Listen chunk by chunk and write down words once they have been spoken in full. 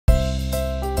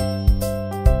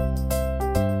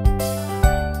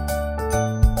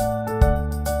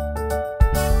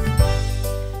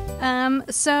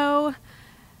So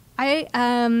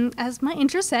as my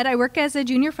intro said, I work as a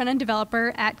junior front-end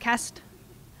developer at Cast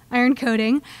Iron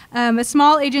Coding, a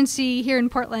small agency here in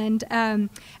Portland. And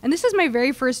this is my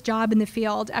very first job in the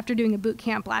field after doing a boot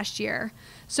camp last year.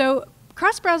 So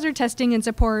cross-browser testing and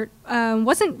support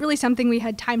wasn't really something we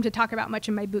had time to talk about much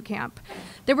in my boot camp.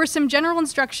 There were some general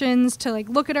instructions to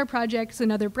look at our projects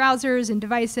and other browsers and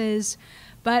devices,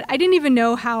 but I didn't even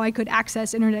know how I could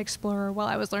access Internet Explorer while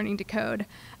I was learning to code.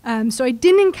 So I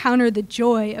didn't encounter the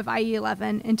joy of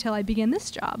IE11 until I began this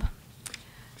job.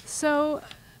 So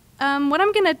what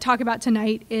I'm going to talk about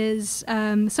tonight is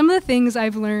some of the things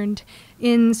I've learned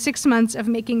in 6 months of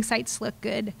making sites look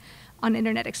good on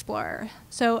Internet Explorer.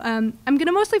 So I'm going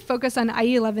to mostly focus on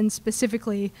IE11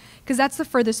 specifically, because that's the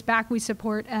furthest back we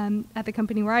support at the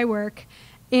company where I work,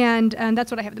 and that's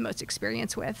what I have the most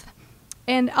experience with.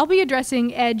 And I'll be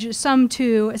addressing Edge some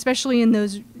too, especially in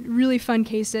those really fun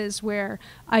cases where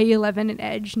IE11 and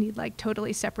Edge need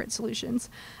totally separate solutions.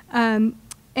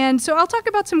 And so I'll talk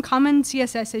about some common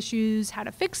CSS issues, how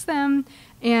to fix them,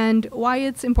 and why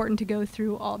it's important to go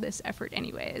through all this effort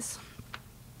anyways.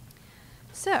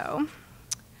 So,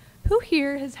 who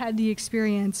here has had the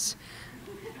experience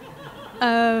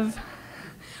of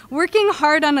working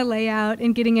hard on a layout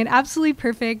and getting it absolutely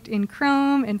perfect in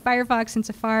Chrome and Firefox and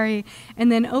Safari,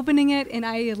 and then opening it in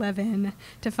IE11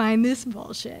 to find this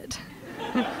bullshit?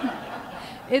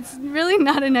 It's really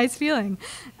not a nice feeling.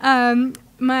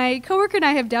 My coworker and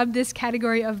I have dubbed this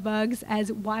category of bugs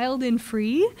as wild and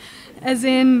free, as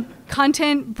in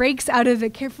content breaks out of the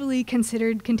carefully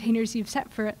considered containers you've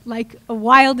set for it, like a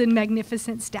wild and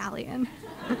magnificent stallion.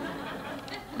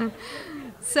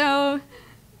 So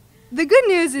the good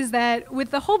news is that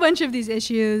with a whole bunch of these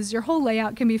issues, your whole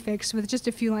layout can be fixed with just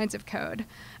a few lines of code.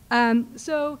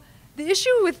 So the issue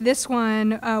with this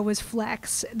one was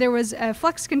Flex. There was a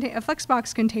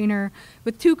Flexbox container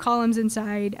with 2 columns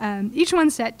inside, each one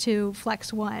set to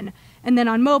Flex 1. And then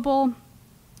on mobile,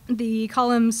 the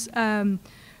columns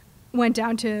went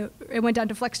down to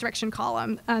Flex Direction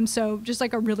column. So just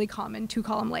like a really common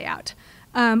 2-column layout.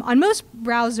 On most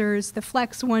browsers, the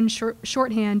Flex 1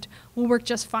 shorthand will work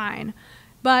just fine.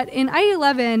 But in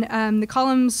IE11, the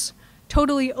columns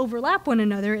totally overlap one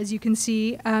another, as you can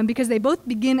see, because they both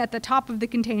begin at the top of the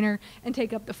container and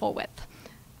take up the full width.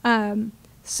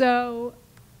 So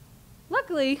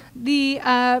luckily, the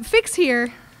fix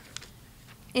here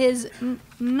is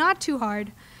not too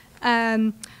hard.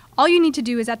 All you need to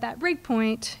do is at that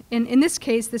breakpoint, and in this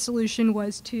case, the solution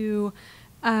was to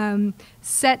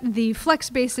set the flex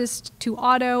basis to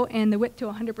auto and the width to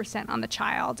 100% on the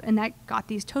child, and that got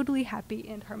these totally happy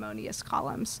and harmonious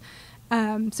columns.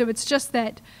 So it's just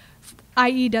that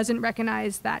IE doesn't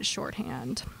recognize that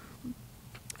shorthand.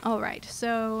 All right,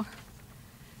 so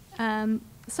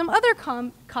some other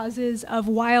causes of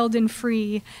wild and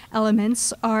free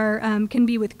elements can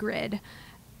be with grid.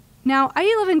 Now,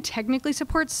 IE11 technically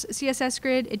supports CSS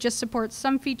grid. It just supports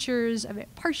some features of it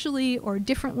partially or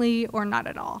differently or not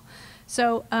at all.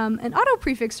 So an auto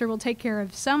prefixer will take care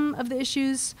of some of the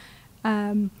issues.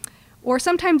 Or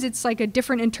sometimes it's like a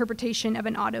different interpretation of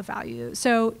an auto value.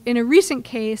 So in a recent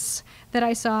case that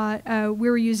I saw, we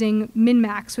were using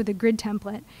min-max with a grid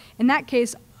template. In that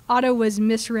case, auto was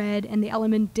misread and the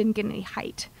element didn't get any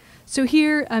height. So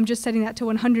here, just setting that to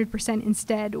 100%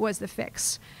 instead was the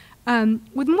fix.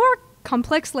 With more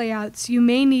complex layouts, you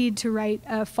may need to write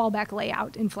a fallback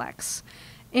layout in Flex.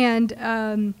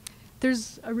 And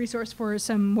there's a resource for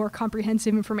some more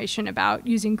comprehensive information about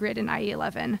using grid in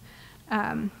IE11.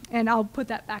 And I'll put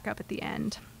that back up at the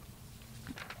end.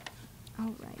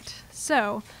 All right.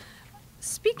 So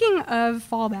speaking of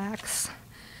fallbacks,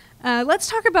 let's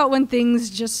talk about when things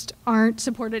just aren't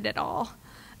supported at all.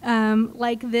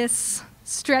 Like this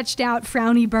stretched out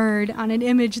frowny bird on an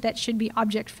image that should be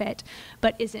object fit,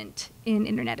 but isn't in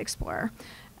Internet Explorer.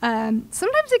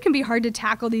 Sometimes it can be hard to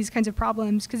tackle these kinds of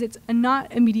problems because it's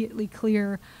not immediately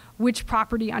clear which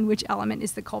property on which element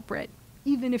is the culprit,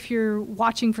 even if you're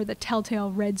watching for the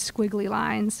telltale red squiggly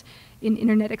lines in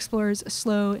Internet Explorer's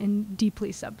slow and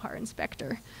deeply subpar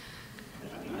inspector.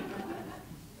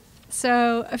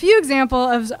 So a few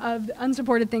examples of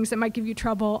unsupported things that might give you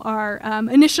trouble are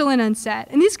initial and unset.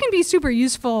 And these can be super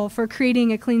useful for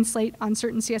creating a clean slate on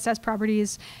certain CSS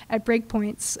properties at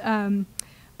breakpoints.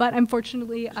 But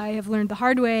unfortunately, I have learned the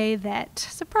hard way that,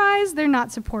 surprise, they're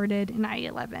not supported in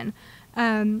IE11.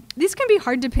 These can be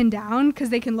hard to pin down because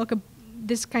they can look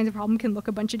this kind of problem can look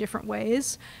a bunch of different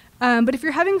ways. But if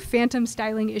you're having phantom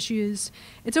styling issues,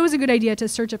 it's always a good idea to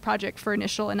search a project for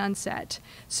initial and unset.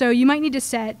 So you might need to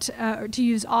set to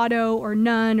use auto or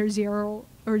none or zero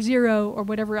or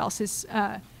whatever else is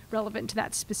relevant to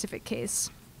that specific case.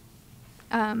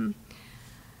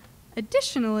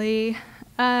 Additionally,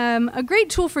 a great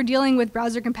tool for dealing with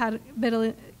browser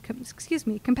compatibility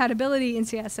in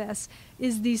CSS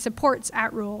is the supports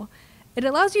at rule. It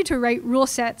allows you to write rule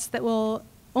sets that will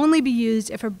only be used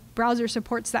if a browser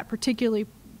supports that particular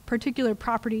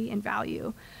property and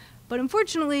value. But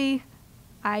unfortunately,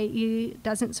 IE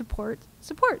doesn't support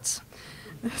supports.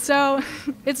 So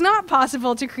it's not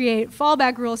possible to create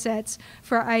fallback rule sets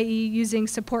for IE using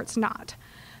supports not.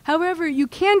 However, you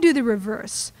can do the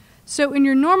reverse. So in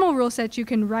your normal rule set, you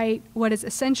can write what is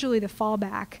essentially the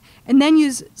fallback, and then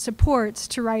use supports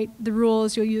to write the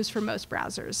rules you'll use for most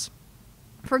browsers.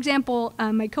 For example,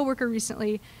 my coworker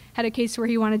recently had a case where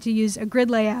he wanted to use a grid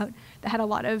layout that had a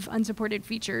lot of unsupported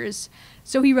features.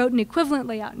 So he wrote an equivalent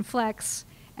layout in Flex,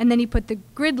 and then he put the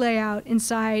grid layout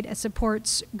inside a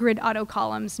supports grid auto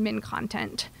columns min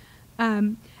content.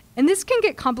 And this can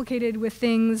get complicated with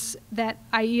things that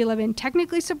IE11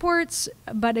 technically supports,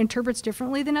 but interprets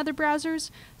differently than other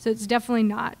browsers, so it's definitely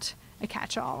not a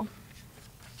catch-all.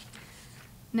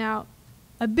 Now,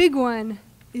 a big one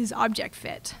is object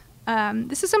fit.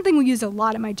 This is something we use a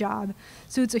lot at my job,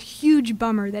 so it's a huge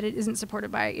bummer that it isn't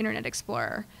supported by Internet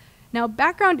Explorer. Now,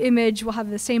 background image will have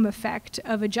the same effect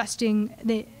of adjusting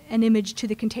an image to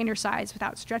the container size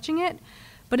without stretching it,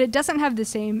 but it doesn't have the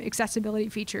same accessibility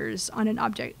features on an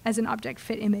object as an object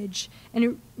fit image, and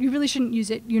you really shouldn't use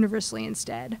it universally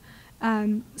instead.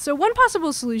 So one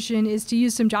possible solution is to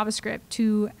use some JavaScript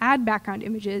to add background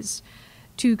images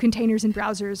to containers in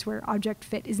browsers where object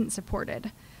fit isn't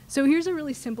supported. So here's a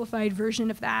really simplified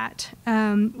version of that,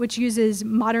 which uses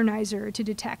Modernizer to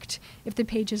detect if the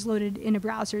page is loaded in a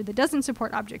browser that doesn't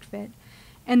support object fit.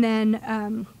 And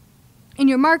then in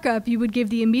your markup, you would give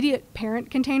the immediate parent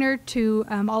container to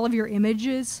all of your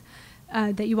images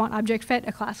that you want object fit,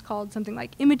 a class called something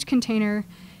like image container,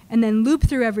 and then loop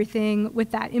through everything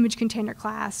with that image container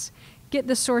class, get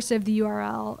the source of the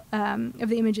URL of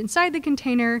the image inside the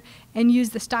container, and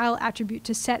use the style attribute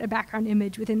to set a background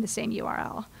image within the same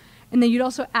URL. And then you'd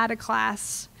also add a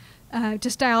class to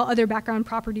style other background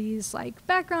properties like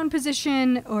background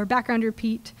position or background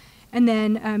repeat, and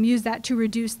then use that to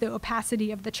reduce the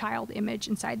opacity of the child image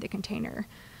inside the container.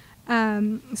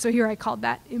 So here I called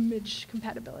that image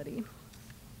compatibility.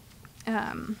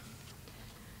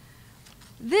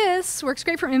 This works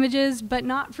great for images, but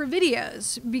not for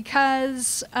videos,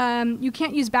 because you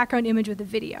can't use background image with a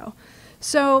video.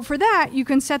 So for that, you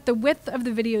can set the width of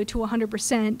the video to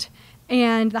 100%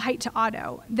 and the height to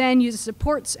auto. Then use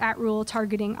supports at rule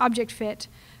targeting object fit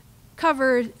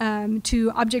cover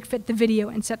to object fit the video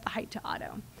and set the height to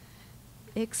auto.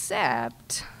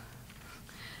 Except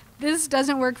this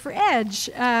doesn't work for Edge.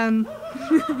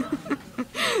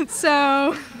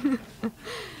 So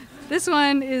this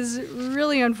one is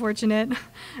really unfortunate.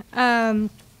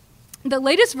 The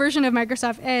latest version of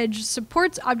Microsoft Edge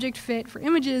supports object fit for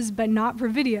images, but not for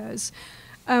videos,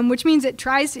 which means it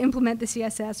tries to implement the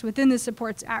CSS within the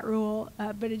supports at rule,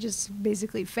 but it just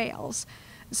basically fails.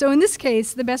 So in this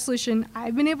case, the best solution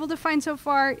I've been able to find so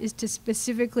far is to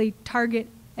specifically target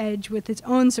Edge with its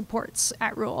own supports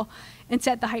at rule and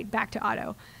set the height back to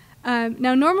auto.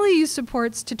 Now, normally you use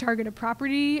supports to target a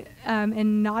property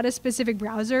and not a specific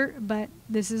browser, but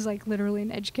this is like literally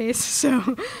an Edge case.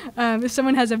 So if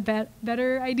someone has a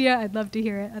better idea, I'd love to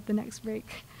hear it at the next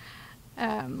break.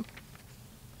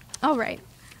 All right.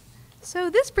 So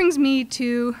this brings me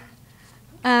to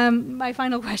my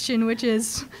final question, which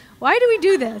is, why do we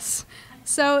do this?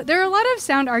 So there are a lot of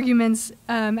sound arguments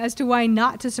as to why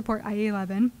not to support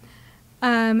IE11.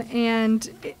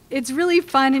 And it's really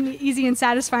fun and easy and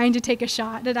satisfying to take a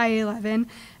shot at IE11.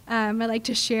 I like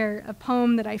to share a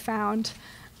poem that I found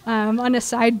on a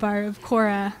sidebar of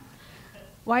Quora.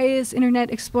 Why is Internet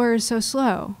Explorer so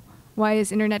slow? Why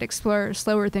is Internet Explorer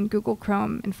slower than Google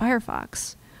Chrome and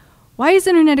Firefox? Why is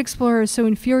Internet Explorer so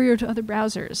inferior to other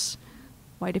browsers?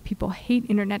 Why do people hate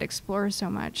Internet Explorer so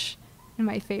much? And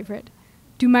my favorite,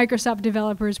 do Microsoft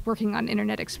developers working on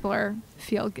Internet Explorer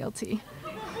feel guilty?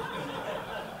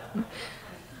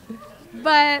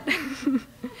 But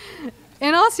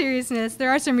in all seriousness,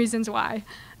 there are some reasons why.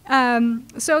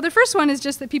 So the first one is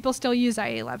just that people still use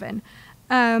IE11.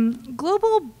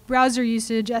 Global browser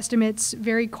usage estimates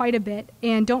vary quite a bit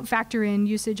and don't factor in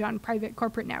usage on private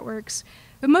corporate networks,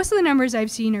 but most of the numbers I've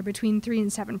seen are between 3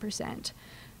 and 7%.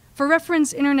 For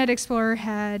reference, Internet Explorer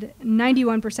had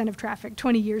 91% of traffic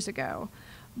 20 years ago,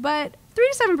 but 3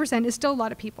 to 7% is still a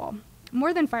lot of people,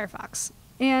 more than Firefox.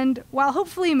 And while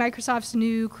hopefully Microsoft's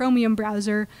new Chromium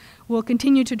browser will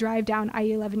continue to drive down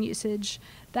IE11 usage,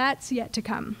 that's yet to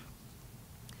come.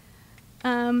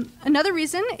 Another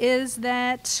reason is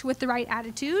that with the right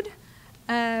attitude,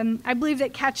 I believe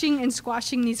that catching and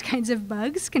squashing these kinds of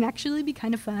bugs can actually be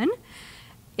kind of fun.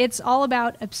 It's all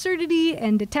about absurdity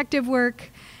and detective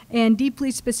work and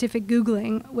deeply specific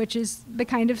Googling, which is the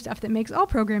kind of stuff that makes all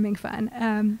programming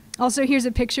fun. Also, here's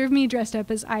a picture of me dressed up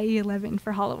as IE11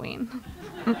 for Halloween.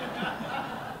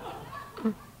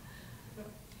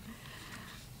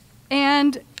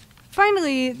 And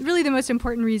finally, really the most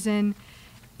important reason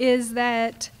is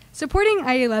that supporting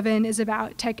IE11 is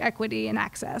about tech equity and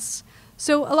access.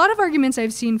 So a lot of arguments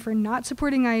I've seen for not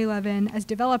supporting IE11 as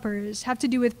developers have to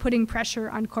do with putting pressure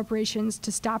on corporations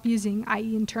to stop using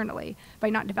IE internally by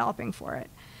not developing for it.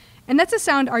 And that's a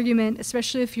sound argument,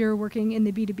 especially if you're working in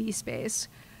the B2B space.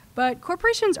 But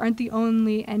corporations aren't the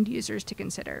only end users to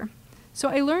consider. So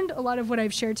I learned a lot of what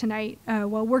I've shared tonight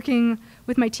while working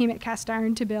with my team at Cast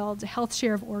Iron to build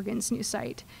HealthShare of Oregon's new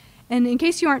site. And in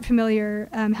case you aren't familiar,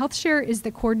 HealthShare is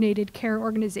the coordinated care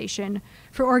organization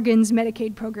for Oregon's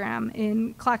Medicaid program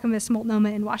in Clackamas,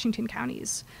 Multnomah, and Washington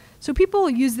counties. So people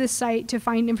use this site to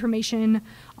find information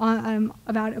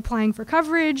about applying for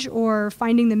coverage or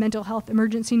finding the mental health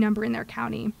emergency number in their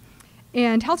county.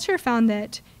 And HealthShare found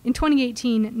that in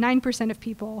 2018, 9% of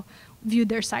people viewed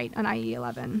their site on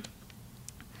IE11.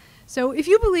 So if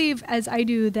you believe, as I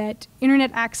do, that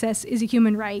internet access is a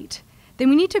human right, then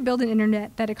we need to build an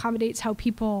internet that accommodates how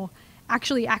people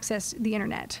actually access the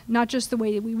internet, not just the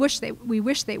way we wish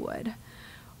they would.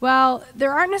 Well,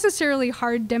 there aren't necessarily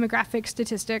hard demographic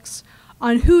statistics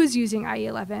on who is using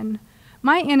IE11.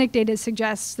 My anecdata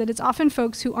suggests that it's often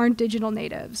folks who aren't digital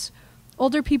natives,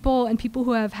 older people and people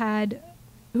who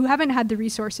haven't had the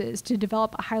resources to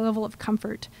develop a high level of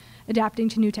comfort adapting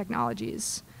to new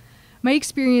technologies. My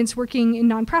experience working in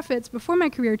nonprofits before my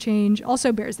career change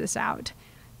also bears this out.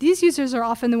 These users are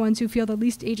often the ones who feel the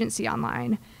least agency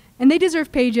online, and they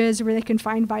deserve pages where they can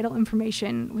find vital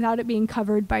information without it being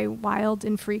covered by wild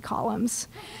and free columns.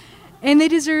 And they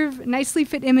deserve nicely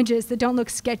fit images that don't look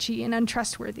sketchy and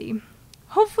untrustworthy.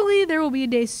 Hopefully there will be a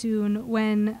day soon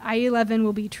when IE11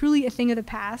 will be truly a thing of the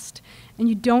past and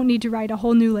you don't need to write a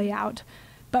whole new layout.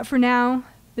 But for now,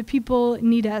 the people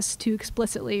need us to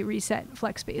explicitly reset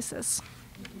FlexBasis.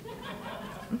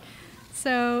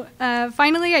 So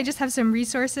finally, I just have some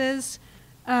resources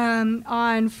on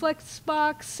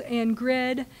Flexbox and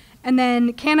Grid. And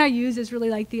then Can I Use is really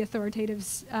like the authoritative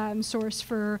source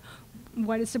for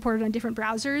what is supported on different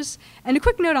browsers. And a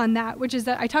quick note on that, which is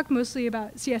that I talked mostly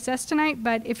about CSS tonight,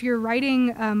 but if you're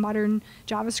writing modern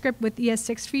JavaScript with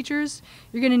ES6 features,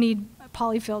 you're going to need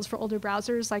polyfills for older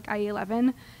browsers like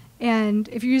IE11. And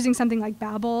if you're using something like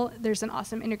Babel, there's an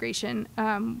awesome integration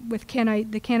with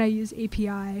the Can I Use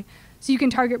API. So you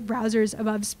can target browsers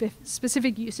above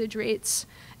specific usage rates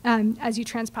as you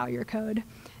transpile your code.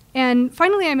 And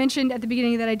finally, I mentioned at the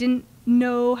beginning that I didn't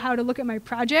know how to look at my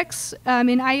projects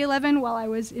in IE11 while I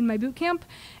was in my boot camp.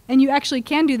 And you actually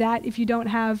can do that if you don't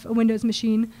have a Windows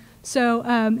machine. So,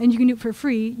 and you can do it for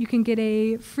free. You can get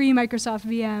a free Microsoft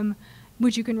VM,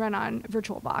 which you can run on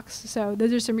VirtualBox. So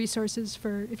those are some resources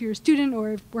for if you're a student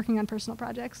or working on personal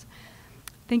projects.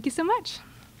 Thank you so much.